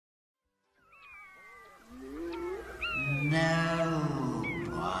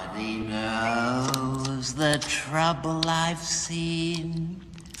trouble I've seen.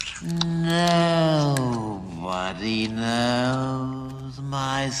 Nobody knows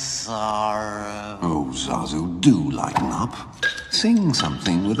my sorrow. Oh, Zazu, do lighten up. Sing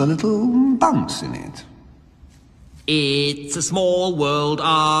something with a little bounce in it. It's a small world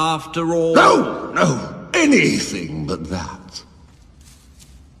after all. No, anything but that.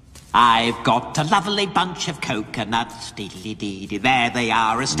 I've got a lovely bunch of coconuts, dee-dee-dee-dee. There they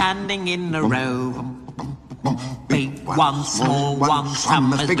are, standing in a row. Big one, small one,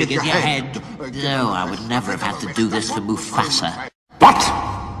 some as big as your head. No, I would never have had to do this for Mufasa. What?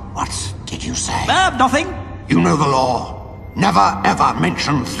 What did you say? Nothing. You know the law. Never ever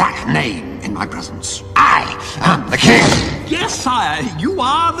mention that name in my presence. I am the king! Yes, sire, you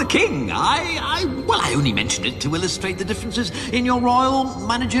are the king. I only mentioned it to illustrate the differences in your royal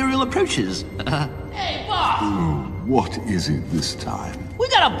managerial approaches. Hey, Bob! What is it this time? We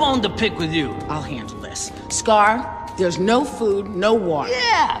got a bone to pick with you. I'll handle this. Scar, there's no food, no water.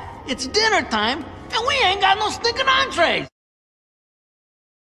 Yeah, it's dinner time, and we ain't got no stinking entrees.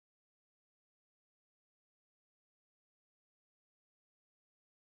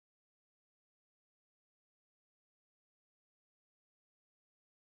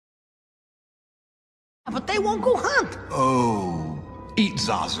 But they won't go hunt. Oh, eat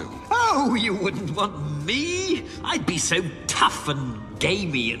Zazu. Oh, you wouldn't want me? I'd be so tough and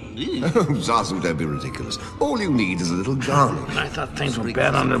gamey and... Oh, Zazu, don't be ridiculous. All you need is a little garlic. I thought things were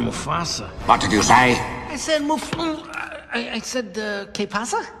bad under Mufasa. What did you say? I said I said, ¿Qué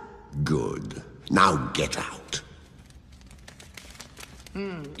pasa? Good. Now get out.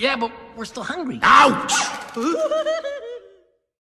 Yeah, but we're still hungry. Out!